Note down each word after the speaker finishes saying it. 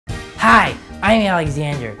Hi, I'm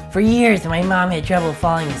Alexander. For years, my mom had trouble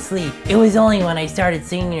falling asleep. It was only when I started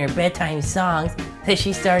singing her bedtime songs that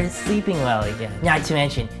she started sleeping well again. Not to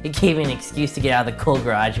mention, it gave me an excuse to get out of the cold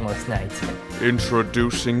garage most nights.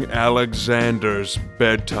 Introducing Alexander's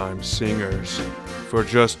Bedtime Singers. For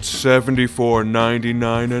just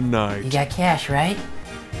 $74.99 a night. You got cash, right?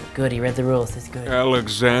 Good, he read the rules, that's good.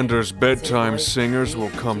 Alexander's Bedtime Singers will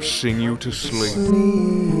come sing you to sleep.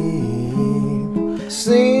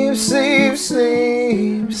 Sleep, sleep,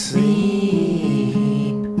 sleep, sleep,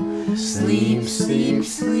 sleep, sleep,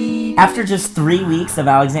 sleep. After just 3 weeks of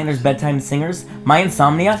Alexander's Bedtime Singers, my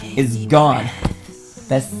insomnia is gone.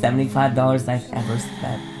 Best $75 I've ever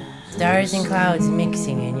spent. Stars and clouds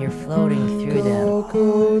mixing and you're floating through them.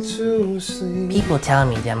 People tell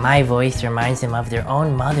me that my voice reminds them of their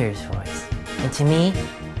own mother's voice. And to me,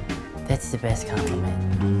 that's the best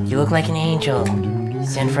compliment. You look like an angel,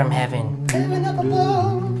 sent from heaven,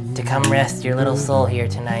 to come rest your little soul here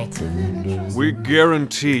tonight. We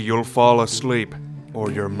guarantee you'll fall asleep, or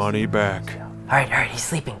your money back. Alright, he's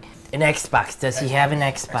sleeping. An Xbox. Does he have an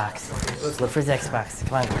Xbox? Let's look for his Xbox.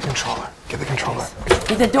 Come on. Controller. Get the controller.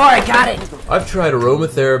 Get the door, I got it! I've tried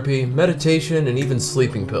aromatherapy, meditation, and even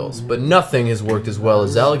sleeping pills, but nothing has worked as well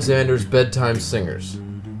as Alexander's Bedtime Singers.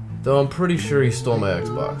 Though I'm pretty sure he stole my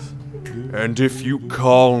Xbox. And if you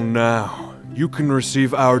call now, you can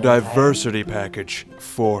receive our diversity package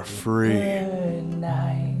for free. Good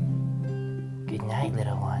night. Good night,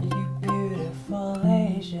 little one. You beautiful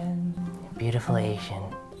Asian. Beautiful Asian.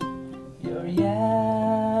 Your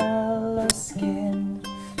yellow skin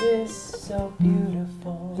is so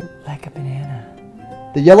beautiful. Like a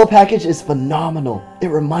banana. The yellow package is phenomenal. It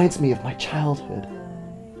reminds me of my childhood.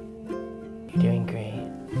 You're doing great.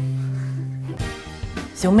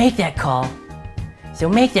 So make that call.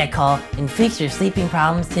 And fix your sleeping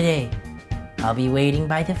problems today. I'll be waiting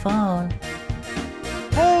by the phone.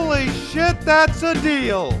 Holy shit, that's a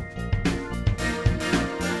deal!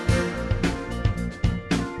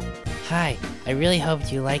 Hi, I really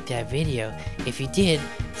hoped you liked that video. If you did,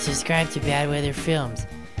 subscribe to Bad Weather Films.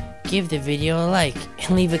 Give the video a like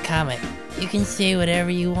and leave a comment. You can say whatever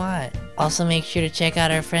you want. Also make sure to check out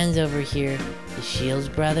our friends over here, the Shields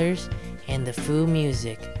Brothers and the Foo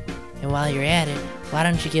Music. And while you're at it, why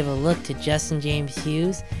don't you give a look to Justin James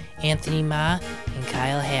Hughes, Anthony Ma, and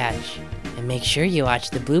Kyle Hatch. And make sure you watch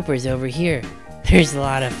the bloopers over here. There's a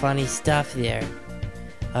lot of funny stuff there.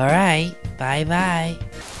 Alright, bye-bye.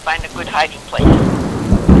 Find a good hiding place.